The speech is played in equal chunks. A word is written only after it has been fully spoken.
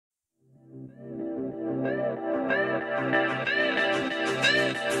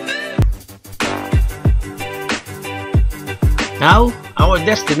Now, our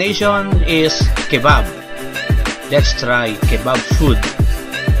destination is kebab. Let's try kebab food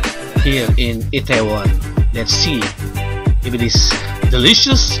here in Itaewon. Let's see if it is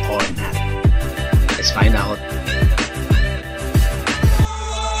delicious or not. Let's find out.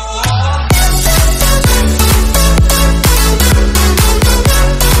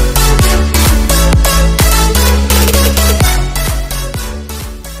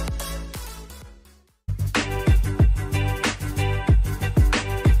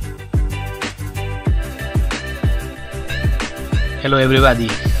 Hello everybody.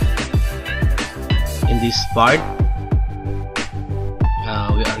 In this part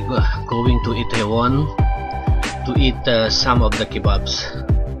we are going to Itaewon to eat some of the kebabs.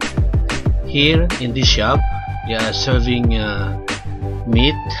 Here in this shop they are serving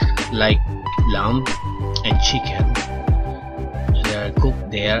meat like lamb and chicken. They are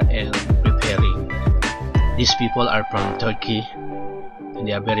cooked there and preparing. These people are from Turkey and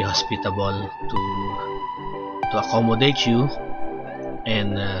they are very hospitable to accommodate you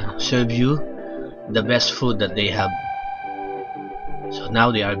and serve you the best food that they have. So now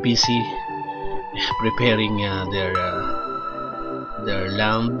they are busy preparing their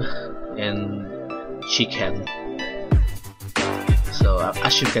lamb and chicken. So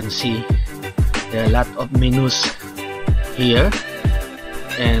as you can see, there are a lot of menus here,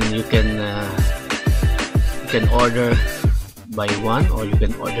 and you can order by one or you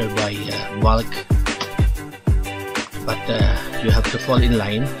can order by bulk. But you have to fall in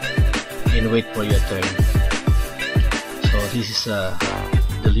line and wait for your turn. So this is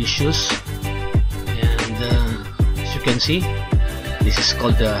delicious, and as you can see, this is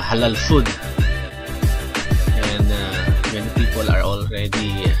called halal food, and many people are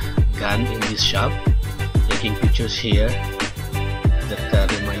already gone in this shop taking pictures here. That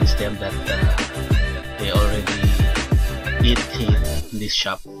reminds them that they already eat here in this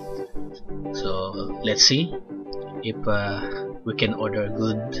shop. So let's see if we can order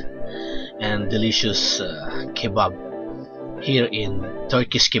good and delicious kebab here in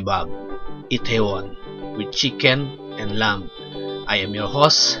Turkish Kebab Itaewon with chicken and lamb. I am your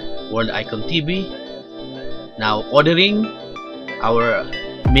host, World Icon TV, now ordering our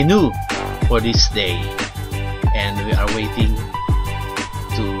menu for this day, and we are waiting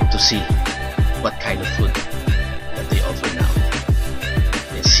to see what kind of food that they offer now.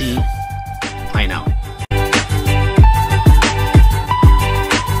 Let's see, find out.